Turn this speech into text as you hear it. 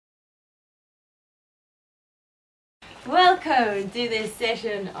Welcome to this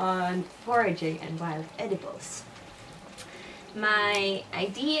session on foraging and wild edibles. My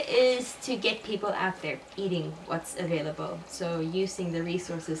idea is to get people out there eating what's available, so using the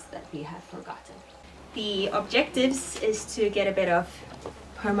resources that we have forgotten. The objectives is to get a bit of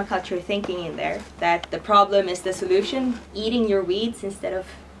permaculture thinking in there, that the problem is the solution, eating your weeds instead of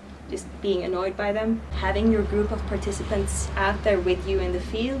just being annoyed by them, having your group of participants out there with you in the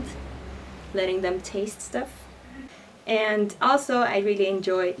field, letting them taste stuff. And also I really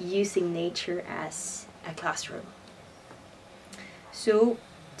enjoy using nature as a classroom. So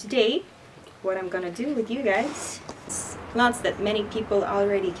today what I'm gonna do with you guys is plants that many people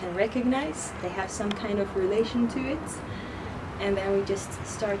already can recognize. They have some kind of relation to it, and then we just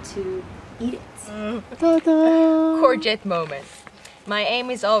start to eat it. Courgette moment. My aim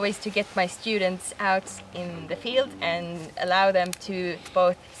is always to get my students out in the field and allow them to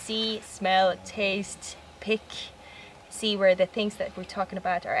both see, smell, taste, pick, see where the things that we're talking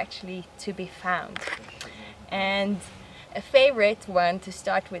about are actually to be found. And a favorite one to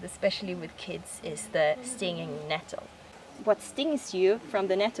start with, especially with kids, is the stinging nettle. What stings you from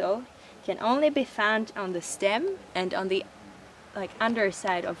the nettle can only be found on the stem and on the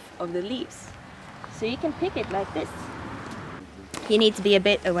underside of the leaves. So you can pick it like this. You need to be a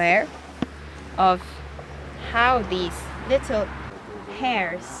bit aware of how these little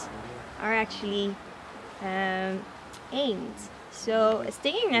hairs are actually aimed. So a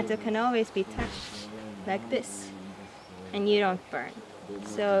stinging nettle can always be touched like this and you don't burn.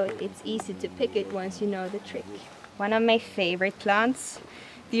 So it's easy to pick it once you know the trick. One of my favorite plants,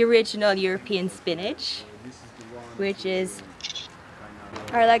 the original European spinach, which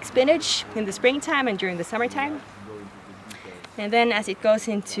are like spinach in the springtime and during the summertime. And then as it goes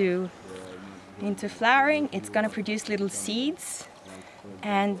into flowering, it's gonna produce little seeds.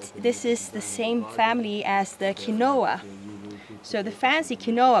 And this is the same family as the quinoa. So the fancy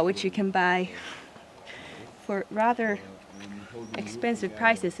quinoa, which you can buy for rather expensive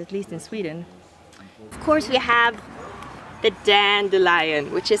prices, at least in Sweden. Of course we have the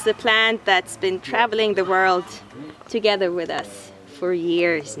dandelion, which is a plant that's been traveling the world together with us for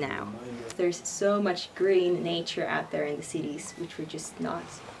years now. There's so much green nature out there in the cities which we're just not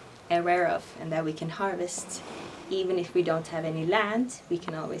aware of, and that we can harvest. Even if we don't have any land, we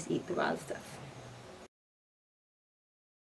can always eat the wild stuff.